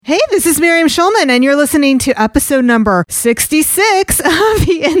Hey, this is Miriam Schulman, and you're listening to episode number 66 of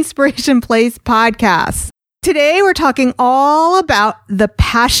the Inspiration Place podcast. Today, we're talking all about the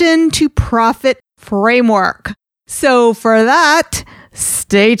Passion to Profit framework. So for that,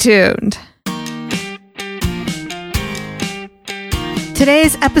 stay tuned.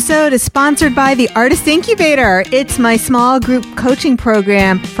 Today's episode is sponsored by the Artist Incubator. It's my small group coaching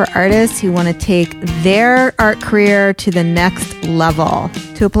program for artists who want to take their art career to the next level.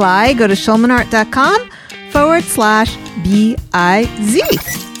 To apply, go to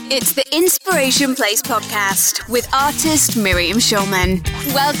schulmanart.com/BIZ. It's the Inspiration Place podcast with artist Miriam Schulman.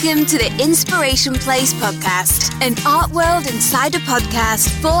 Welcome to the Inspiration Place podcast, an art world insider podcast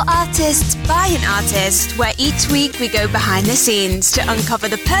for artists by an artist, where each week we go behind the scenes to uncover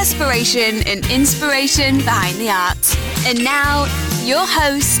the perspiration and inspiration behind the art. And now, your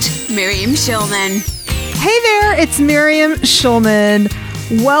host, Miriam Schulman. Hey there, it's Miriam Schulman.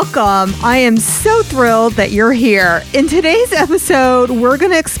 Welcome. I am so thrilled that you're here. In today's episode, we're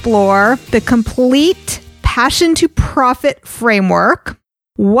going to explore the complete Passion to Profit framework,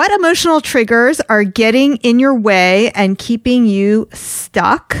 what emotional triggers are getting in your way and keeping you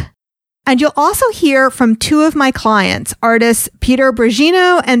stuck. And you'll also hear from two of my clients, artists Peter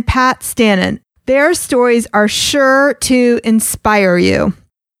Bergino and Pat Stannon. Their stories are sure to inspire you.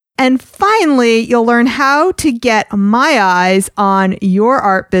 And finally, you'll learn how to get my eyes on your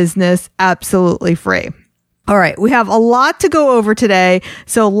art business absolutely free. All right, we have a lot to go over today,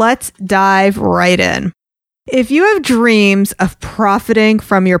 so let's dive right in. If you have dreams of profiting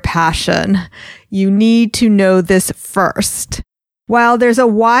from your passion, you need to know this first. While there's a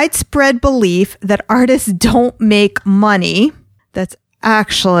widespread belief that artists don't make money, that's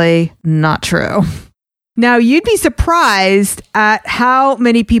actually not true. Now, you'd be surprised at how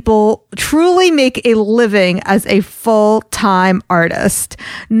many people truly make a living as a full-time artist.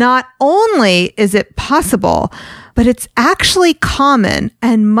 Not only is it possible, but it's actually common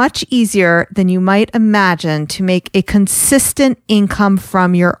and much easier than you might imagine to make a consistent income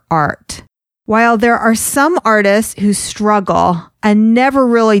from your art. While there are some artists who struggle and never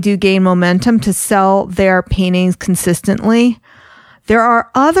really do gain momentum to sell their paintings consistently, there are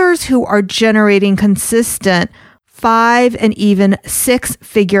others who are generating consistent 5 and even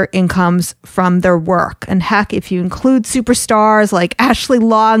 6-figure incomes from their work. And heck, if you include superstars like Ashley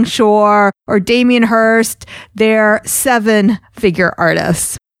Longshore or Damien Hirst, they're 7-figure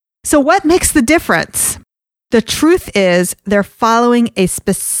artists. So what makes the difference? The truth is they're following a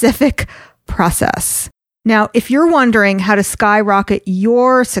specific process. Now, if you're wondering how to skyrocket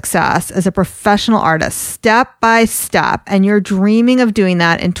your success as a professional artist step by step, and you're dreaming of doing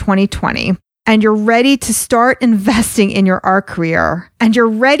that in 2020, and you're ready to start investing in your art career, and you're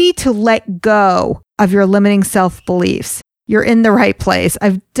ready to let go of your limiting self-beliefs, you're in the right place.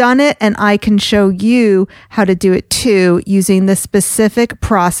 I've done it, and I can show you how to do it too using the specific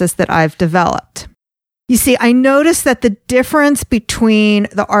process that I've developed. You see, I noticed that the difference between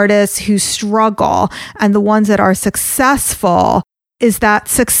the artists who struggle and the ones that are successful is that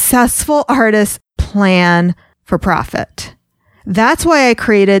successful artists plan for profit. That's why I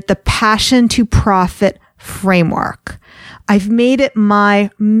created the Passion to Profit framework. I've made it my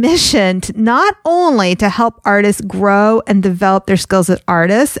mission to not only to help artists grow and develop their skills as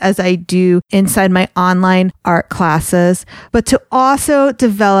artists, as I do inside my online art classes, but to also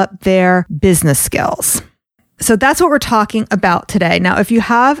develop their business skills. So that's what we're talking about today. Now, if you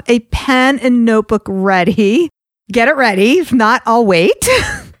have a pen and notebook ready, get it ready. If not, I'll wait.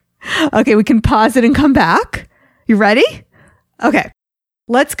 Okay, we can pause it and come back. You ready? Okay,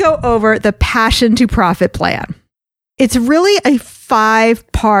 let's go over the Passion to Profit plan. It's really a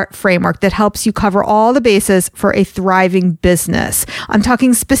 5-part framework that helps you cover all the bases for a thriving business. I'm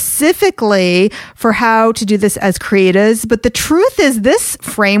talking specifically for how to do this as creatives, but the truth is this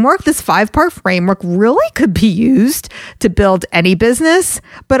framework, this 5-part framework, really could be used to build any business,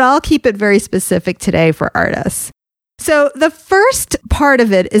 but I'll keep it very specific today for artists. So the first part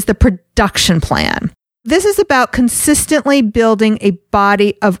of it is the production plan. This is about consistently building a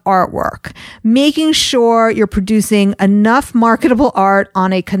body of artwork, making sure you're producing enough marketable art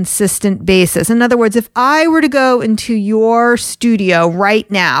on a consistent basis. In other words, if I were to go into your studio right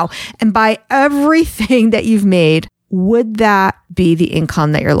now and buy everything that you've made, would that be the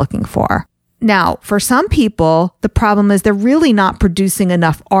income that you're looking for? Now, for some people, the problem is they're really not producing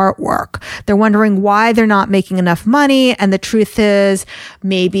enough artwork. They're wondering why they're not making enough money. And the truth is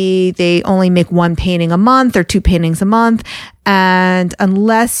maybe they only make 1 painting a month or 2 paintings a month. And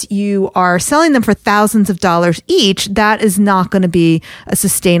unless you are selling them for thousands of dollars each, that is not going to be a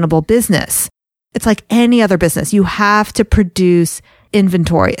sustainable business. It's like any other business. You have to produce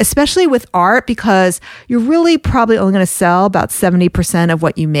inventory, especially with art, because you're really probably only going to sell about 70% of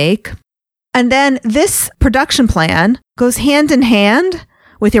what you make. And then this production plan goes hand in hand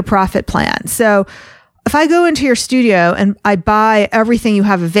with your profit plan. So if I go into your studio and I buy everything you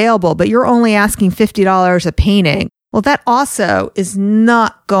have available, but you're only asking $50 a painting, well, that also is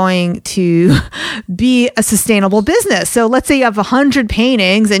not going to be a sustainable business. So let's say you have 100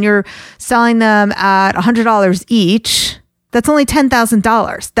 paintings and you're selling them at $100 each. That's only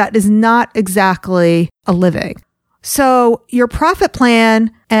 $10,000. That is not exactly a living. So your profit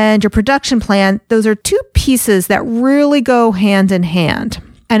plan and your production plan, those are two pieces that really go hand in hand.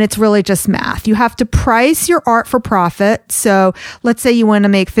 And it's really just math. You have to price your art for profit. So let's say you want to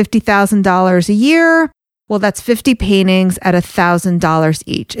make $50,000 a year. Well, that's 50 paintings at $1,000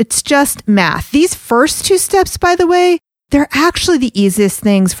 each. It's just math. These first two steps, by the way, they're actually the easiest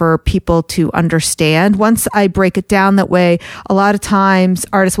things for people to understand. Once I break it down that way, a lot of times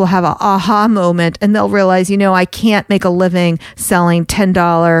artists will have an aha moment and they'll realize, I can't make a living selling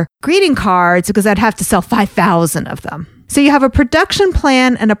 $10 greeting cards because I'd have to sell 5,000 of them. So you have a production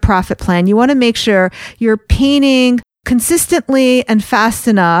plan and a profit plan. You want to make sure you're painting consistently and fast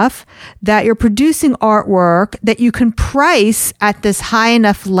enough that you're producing artwork that you can price at this high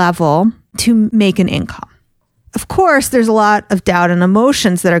enough level to make an income. Of course, there's a lot of doubt and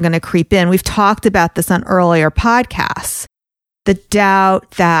emotions that are going to creep in. We've talked about this on earlier podcasts. The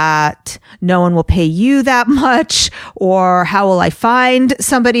doubt that no one will pay you that much, or how will I find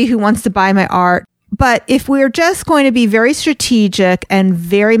somebody who wants to buy my art? But if we're just going to be very strategic and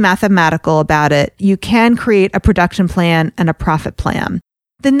very mathematical about it, you can create a production plan and a profit plan.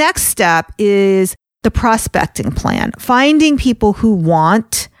 The next step is the prospecting plan, finding people who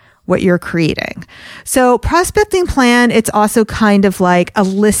want what you're creating. So prospecting plan, it's also kind of like a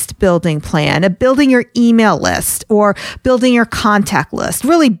list building plan, building your email list or building your contact list.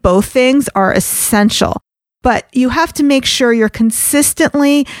 Really, both things are essential. But you have to make sure you're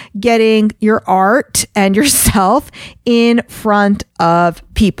consistently getting your art and yourself in front of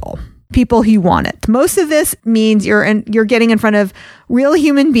people who want it. Most of this means you're getting in front of real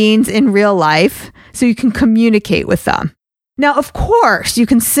human beings in real life so you can communicate with them. Now, of course, you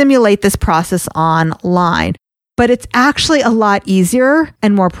can simulate this process online, but it's actually a lot easier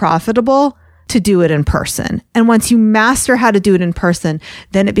and more profitable to do it in person. And once you master how to do it in person,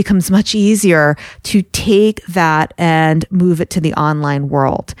 then it becomes much easier to take that and move it to the online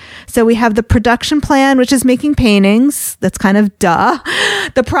world. So we have the production plan, which is making paintings. That's kind of duh.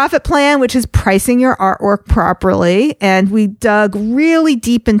 The profit plan, which is pricing your artwork properly. And we dug really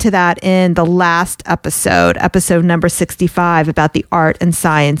deep into that in the last episode number 65, about the art and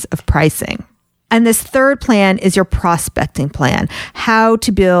science of pricing. And this third plan is your prospecting plan, how to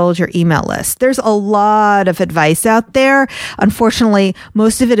build your email list. There's a lot of advice out there. Unfortunately,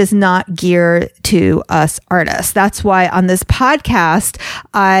 most of it is not geared to us artists. That's why on this podcast,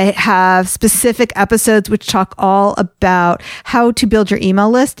 I have specific episodes which talk all about how to build your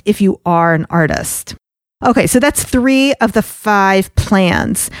email list if you are an artist. Okay, so that's 3 of the 5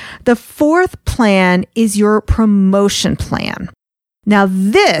 plans. The 4th plan is your promotion plan. Now,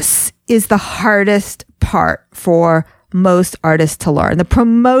 this is the hardest part for most artists to learn. The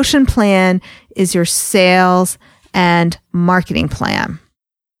promotion plan is your sales and marketing plan.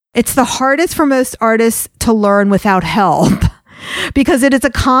 It's the hardest for most artists to learn without help because it is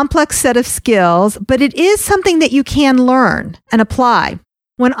a complex set of skills, but it is something that you can learn and apply.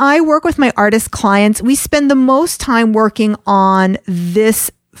 When I work with my artist clients, we spend the most time working on this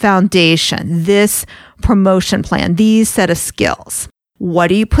foundation, this promotion plan, these set of skills. What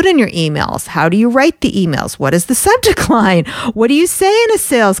do you put in your emails? How do you write the emails? What is the subject line? What do you say in a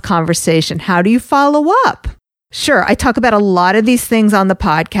sales conversation? How do you follow up? Sure, I talk about a lot of these things on the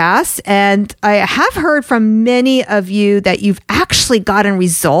podcast, and I have heard from many of you that you've actually gotten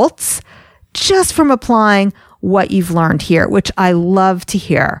results just from applying what you've learned here, which I love to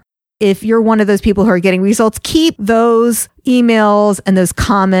hear. If you're one of those people who are getting results, keep those emails and those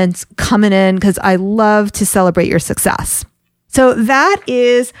comments coming in because I love to celebrate your success. So that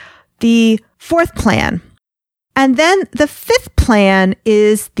is the 4th plan. And then the 5th plan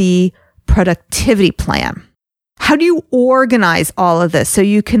is the productivity plan. How do you organize all of this so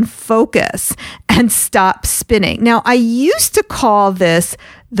you can focus and stop spinning? Now, I used to call this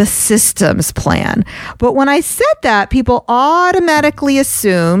the systems plan, but when I said that, people automatically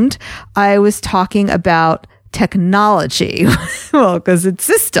assumed I was talking about technology. Well, because it's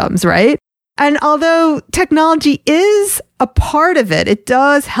systems, right? And although technology is a part of it, it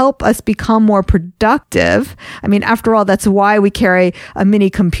does help us become more productive. I mean, after all, that's why we carry a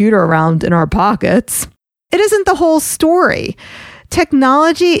mini computer around in our pockets. It isn't the whole story.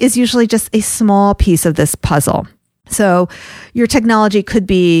 technology is usually just a small piece of this puzzle. So your technology could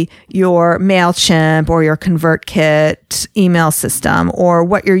be your MailChimp or your ConvertKit email system or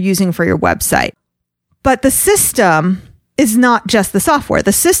what you're using for your website. But the system is not just the software.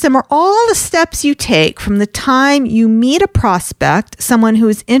 The system are all the steps you take from the time you meet a prospect, someone who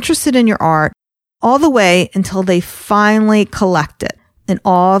is interested in your art, all the way until they finally collect it, and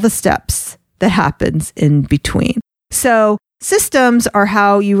all the steps that happens in between. So systems are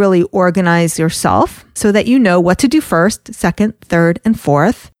how you really organize yourself so that you know what to do first, second, third, and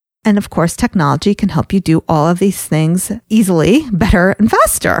fourth. And of course, technology can help you do all of these things easily, better, and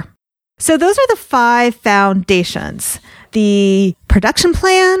faster. So those are the 5 foundations: the production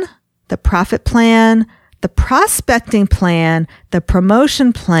plan, the profit plan, the prospecting plan, the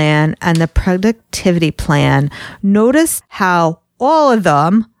promotion plan, and the productivity plan. Notice how all of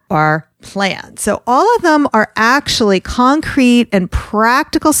them are planned. So all of them are actually concrete and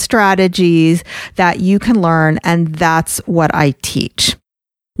practical strategies that you can learn, and that's what I teach.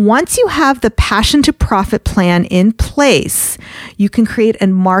 Once you have the Passion to Profit plan in place, you can create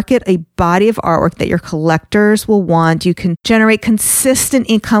and market a body of artwork that your collectors will want. You can generate consistent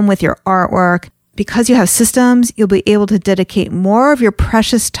income with your artwork. Because you have systems, you'll be able to dedicate more of your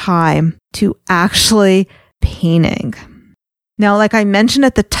precious time to actually painting. Now, like I mentioned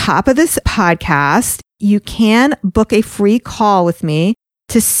at the top of this podcast, you can book a free call with me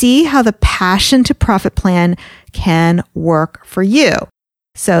to see how the Passion to Profit plan can work for you.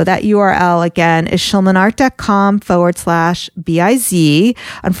 So that URL again is schulmanart.com/BIZ.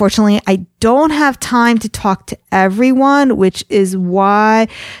 Unfortunately, I don't have time to talk to everyone, which is why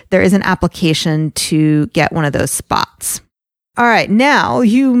there is an application to get one of those spots. All right. Now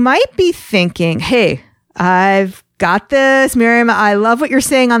you might be thinking, hey, I've got this, Miriam. I love what you're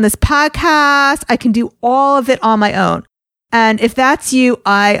saying on this podcast. I can do all of it on my own. And if that's you,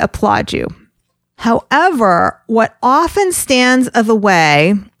 I applaud you. However, what often stands in the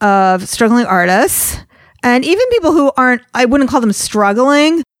way of struggling artists, and even people who aren't, I wouldn't call them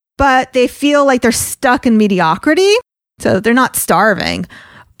struggling, but they feel like they're stuck in mediocrity. So they're not starving,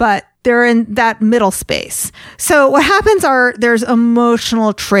 but they're in that middle space. So what happens are there's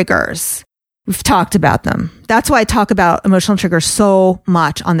emotional triggers. We've talked about them. That's why I talk about emotional triggers so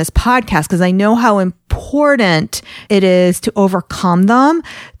much on this podcast, because I know how important it is to overcome them,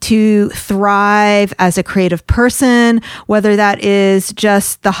 to thrive as a creative person, whether that is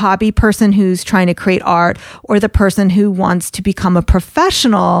just the hobby person who's trying to create art or the person who wants to become a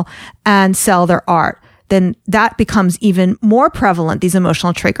professional and sell their art. Then that becomes even more prevalent, these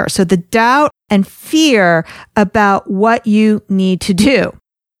emotional triggers. So the doubt and fear about what you need to do.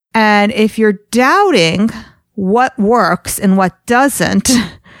 And if you're doubting what works and what doesn't,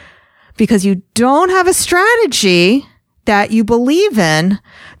 because you don't have a strategy that you believe in,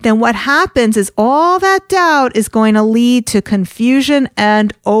 then what happens is all that doubt is going to lead to confusion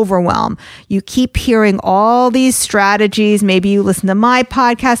and overwhelm. You keep hearing all these strategies. Maybe you listen to my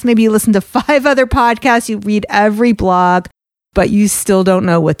podcast. Maybe you listen to 5 other podcasts. You read every blog, but you still don't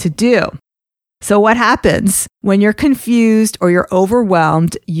know what to do. So what happens when you're confused or you're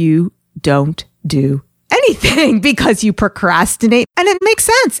overwhelmed? You don't do anything because you procrastinate. And it makes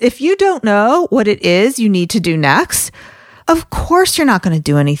sense. If you don't know what it is you need to do next, of course you're not going to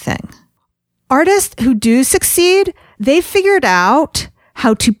do anything. Artists who do succeed, they figured out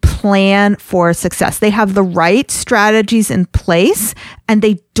how to plan for success. They have the right strategies in place and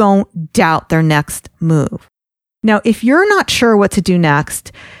they don't doubt their next move. Now, if you're not sure what to do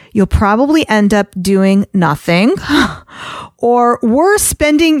next, you'll probably end up doing nothing or worse,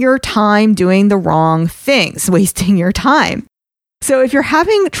 spending your time doing the wrong things, wasting your time. So if you're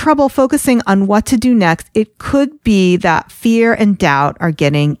having trouble focusing on what to do next, it could be that fear and doubt are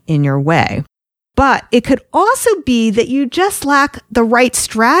getting in your way. But it could also be that you just lack the right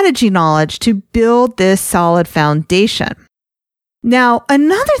strategy knowledge to build this solid foundation. Now,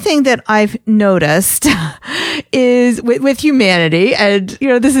 another thing that I've noticed is with humanity, and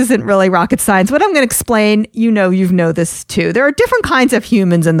this isn't really rocket science. What I'm going to explain, you know this too. There are different kinds of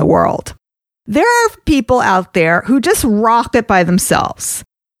humans in the world. There are people out there who just rock it by themselves.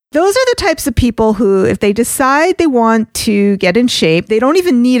 Those are the types of people who, if they decide they want to get in shape, they don't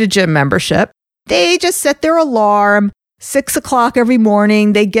even need a gym membership. They just set their alarm, 6 o'clock every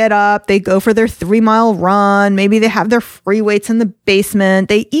morning. They get up, they go for their 3-mile run. Maybe they have their free weights in the basement.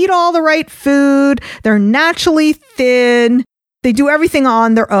 They eat all the right food. They're naturally thin. They do everything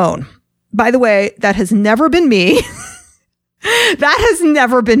on their own. By the way, that has never been me. That has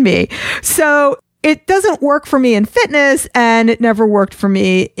never been me. So It doesn't work for me in fitness, and it never worked for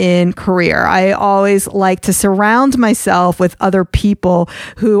me in career. I always like to surround myself with other people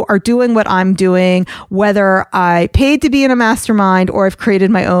who are doing what I'm doing, whether I paid to be in a mastermind or I've created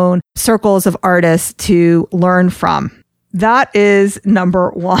my own circles of artists to learn from. That is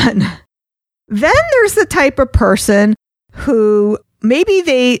number one. Then there's the type of person who maybe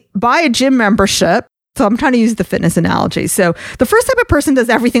they buy a gym membership. So I'm trying to use the fitness analogy. So the first type of person does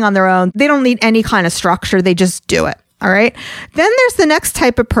everything on their own. They don't need any kind of structure. They just do it. All right. Then there's the next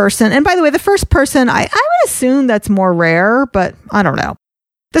type of person. And by the way, the first person, I would assume that's more rare, but I don't know.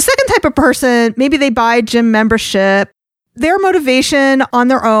 The second type of person, maybe they buy a gym membership. Their motivation on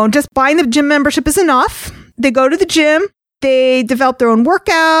their own, just buying the gym membership is enough. They go to the gym. They develop their own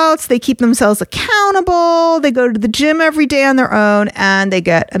workouts. They keep themselves accountable. They go to the gym every day on their own, and they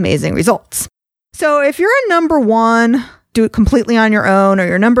get amazing results. So if you're a number one, do it completely on your own, or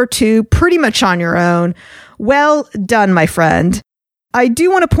you're number two, pretty much on your own, well done, my friend. I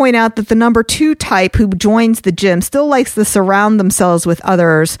do want to point out that the number two type who joins the gym still likes to surround themselves with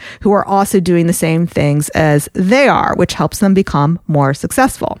others who are also doing the same things as they are, which helps them become more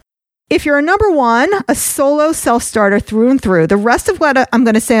successful. If you're a number one, a solo self-starter through and through, the rest of what I'm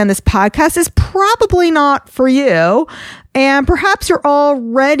going to say on this podcast is probably not for you. And perhaps you're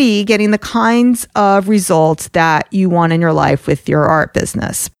already getting the kinds of results that you want in your life with your art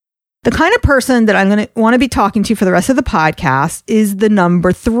business. The kind of person that I'm going to want to be talking to for the rest of the podcast is the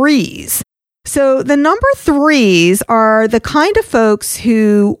number threes. So the number threes are the kind of folks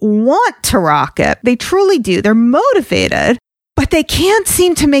who want to rock it. They truly do. They're motivated, but they can't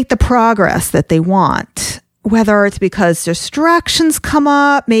seem to make the progress that they want. Whether it's because distractions come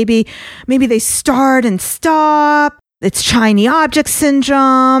up, maybe they start and stop. It's shiny object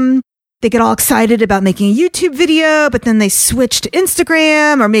syndrome. They get all excited about making a YouTube video, but then they switch to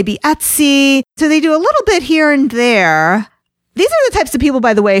Instagram or maybe Etsy. So they do a little bit here and there. These are the types of people,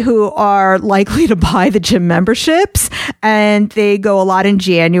 by the way, who are likely to buy the gym memberships, and they go a lot in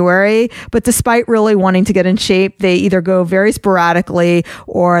January. But despite really wanting to get in shape, they either go very sporadically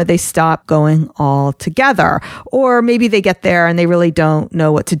or they stop going altogether. Or maybe they get there and they really don't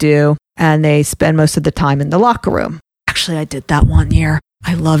know what to do, and they spend most of the time in the locker room. Actually, I did that one year.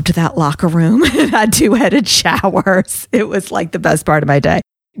 I loved that locker room. It had two-headed showers. It was like the best part of my day.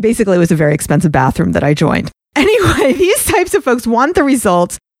 Basically, it was a very expensive bathroom that I joined. Anyway, these types of folks want the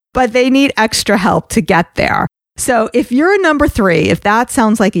results, but they need extra help to get there. So if you're a number three, if that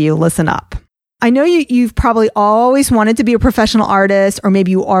sounds like you, listen up. I know you've probably always wanted to be a professional artist, or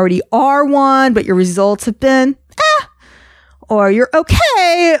maybe you already are one, but your results have been or you're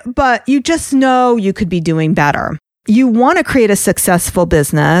okay, but you just know you could be doing better. You want to create a successful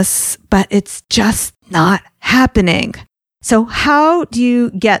business, but it's just not happening. So how do you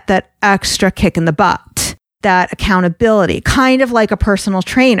get that extra kick in the butt, that accountability, kind of like a personal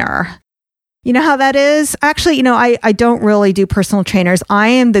trainer? You know how that is? Actually, I don't really do personal trainers. I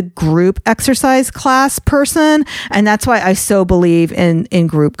am the group exercise class person, and that's why I so believe in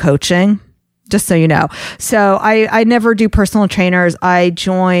group coaching. Just so you know. So I never do personal trainers. I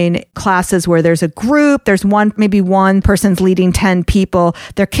join classes where there's a group. There's maybe one person's leading 10 people.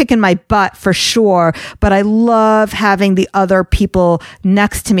 They're kicking my butt for sure. But I love having the other people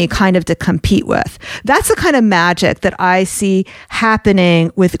next to me kind of to compete with. That's the kind of magic that I see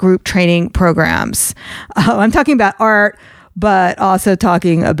happening with group training programs. I'm talking about art, but also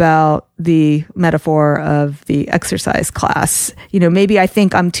talking about the metaphor of the exercise class. Maybe I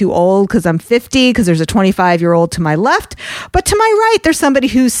think I'm too old because I'm 50, because there's a 25-year-old to my left, but to my right, there's somebody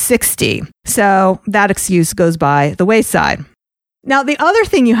who's 60. So that excuse goes by the wayside. Now, the other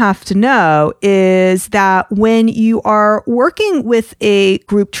thing you have to know is that when you are working with a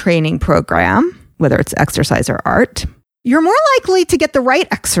group training program, whether it's exercise or art, you're more likely to get the right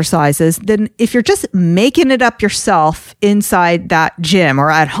exercises than if you're just making it up yourself inside that gym or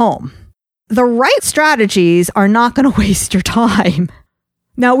at home. The right strategies are not going to waste your time.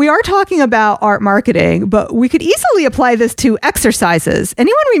 Now, we are talking about art marketing, but we could easily apply this to exercises.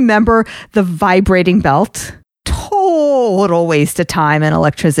 Anyone remember the vibrating belt? Total waste of time and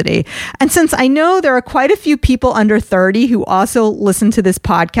electricity. And since I know there are quite a few people under 30 who also listen to this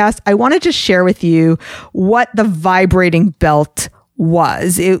podcast, I want to just share with you what the vibrating belt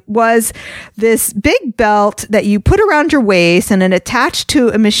was. It was this big belt that you put around your waist and it attached to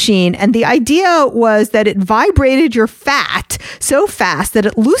a machine. And the idea was that it vibrated your fat so fast that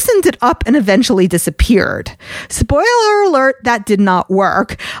it loosened it up and eventually disappeared. Spoiler alert, that did not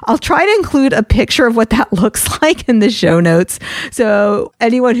work. I'll try to include a picture of what that looks like in the show notes. So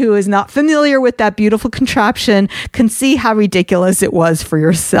anyone who is not familiar with that beautiful contraption can see how ridiculous it was for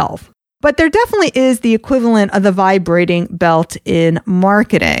yourself. But there definitely is the equivalent of the vibrating belt in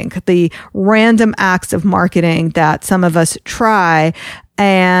marketing, the random acts of marketing that some of us try,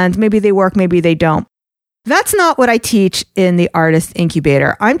 and maybe they work, maybe they don't. That's not what I teach in the Artist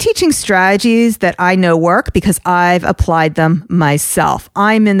Incubator. I'm teaching strategies that I know work because I've applied them myself.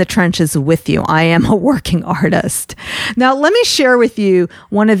 I'm in the trenches with you. I am a working artist. Now, let me share with you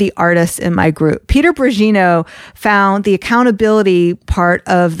one of the artists in my group. Peter Brigino found the accountability part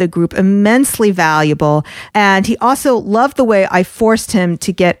of the group immensely valuable, and he also loved the way I forced him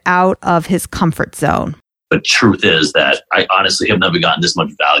to get out of his comfort zone. The truth is that I honestly have never gotten this much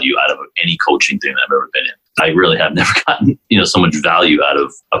value out of any coaching thing that I've ever been in. I really have never gotten, so much value out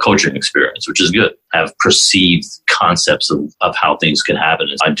of a coaching experience, which is good. I have perceived concepts of how things can happen.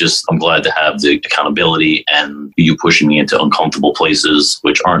 I'm glad to have the accountability and you pushing me into uncomfortable places,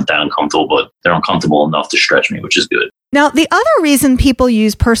 which aren't that uncomfortable, but they're uncomfortable enough to stretch me, which is good. Now, the other reason people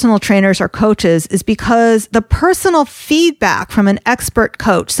use personal trainers or coaches is because the personal feedback from an expert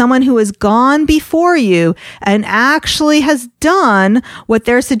coach, someone who has gone before you and actually has done what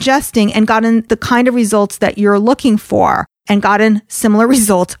they're suggesting and gotten the kind of results that you're looking for and gotten similar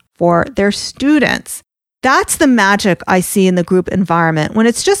results for their students. That's the magic I see in the group environment. When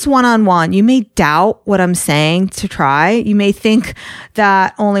it's just one-on-one, you may doubt what I'm saying to try. You may think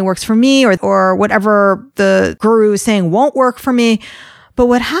that only works for me or whatever the guru is saying won't work for me. But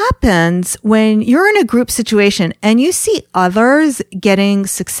what happens when you're in a group situation and you see others getting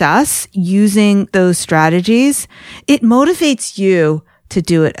success using those strategies, it motivates you to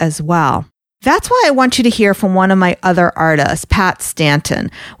do it as well. That's why I want you to hear from one of my other artists, Pat Stanton.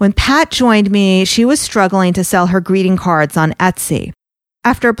 When Pat joined me, she was struggling to sell her greeting cards on Etsy.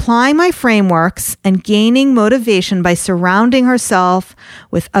 After applying my frameworks and gaining motivation by surrounding herself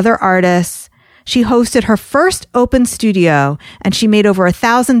with other artists, she hosted her first open studio and she made over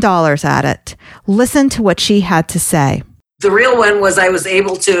 $1,000 at it. Listen to what she had to say. The real one was I was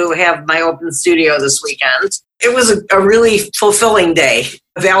able to have my open studio this weekend. It was a really fulfilling day,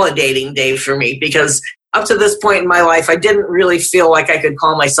 validating day for me, because up to this point in my life, I didn't really feel like I could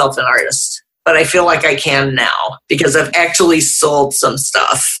call myself an artist. But I feel like I can now because I've actually sold some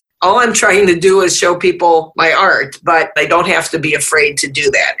stuff. All I'm trying to do is show people my art, but I don't have to be afraid to do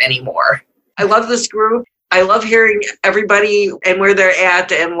that anymore. I love this group. I love hearing everybody and where they're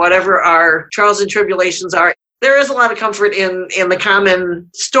at and whatever our trials and tribulations are. There is a lot of comfort in the common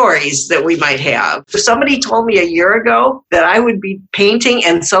stories that we might have. If somebody told me a year ago that I would be painting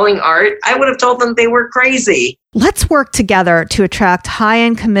and selling art, I would have told them they were crazy. Let's work together to attract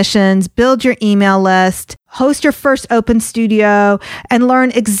high-end commissions, build your email list, host your first open studio, and learn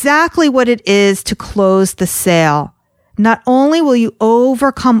exactly what it is to close the sale. Not only will you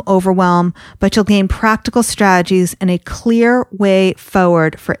overcome overwhelm, but you'll gain practical strategies and a clear way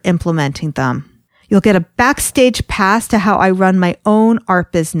forward for implementing them. You'll get a backstage pass to how I run my own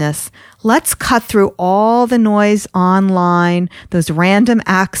art business. Let's cut through all the noise online, those random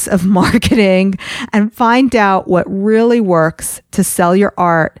acts of marketing, and find out what really works to sell your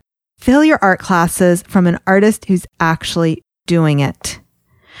art. Fill your art classes from an artist who's actually doing it.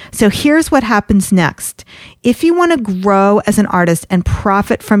 So here's what happens next. If you want to grow as an artist and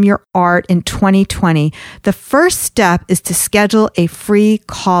profit from your art in 2020, the first step is to schedule a free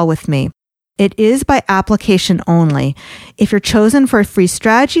call with me. It is by application only. If you're chosen for a free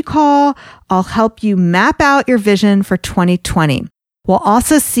strategy call, I'll help you map out your vision for 2020. We'll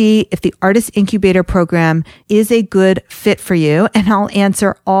also see if the Artist Incubator program is a good fit for you, and I'll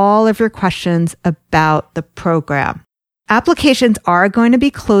answer all of your questions about the program. Applications are going to be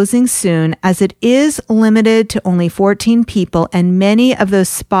closing soon as it is limited to only 14 people, and many of those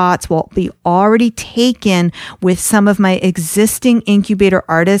spots will be already taken with some of my existing incubator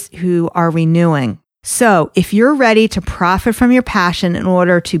artists who are renewing. So if you're ready to profit from your passion in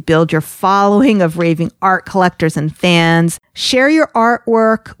order to build your following of raving art collectors and fans, share your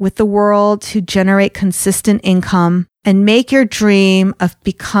artwork with the world to generate consistent income, and make your dream of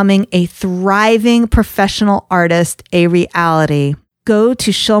becoming a thriving professional artist a reality, go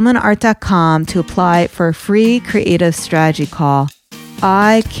to schulmanart.com to apply for a free creative strategy call.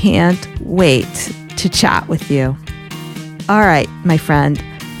 I can't wait to chat with you. All right, my friend.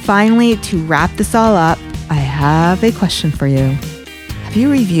 Finally, to wrap this all up, I have a question for you. Have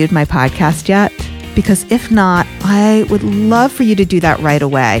you reviewed my podcast yet? Because if not, I would love for you to do that right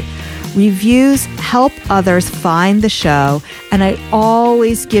away. Reviews help others find the show, and I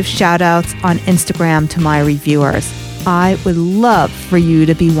always give shout outs on Instagram to my reviewers. I would love for you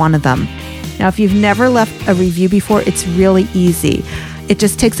to be one of them. Now, if you've never left a review before, it's really easy. It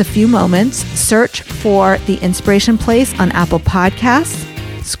just takes a few moments. Search for The Inspiration Place on Apple Podcasts.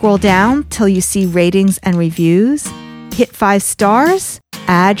 Scroll down till you see ratings and reviews. Hit 5 stars,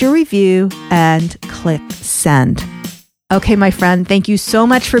 add your review, and click send. Okay, my friend, thank you so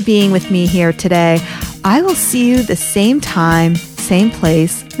much for being with me here today. I will see you the same time, same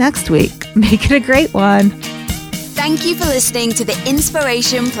place next week. Make it a great one. Thank you for listening to the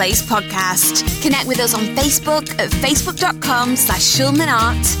Inspiration Place podcast. Connect with us on Facebook at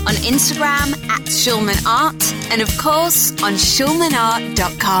facebook.com/SchulmanArt, on Instagram @SchulmanArt, and of course on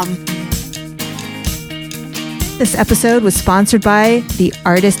schulmanart.com. This episode was sponsored by the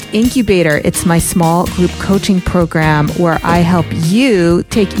Artist Incubator. It's my small group coaching program where I help you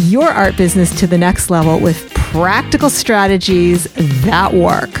take your art business to the next level with practical strategies that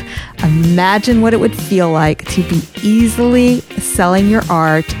work. Imagine what it would feel like to be easily selling your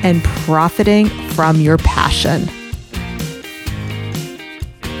art and profiting from your passion.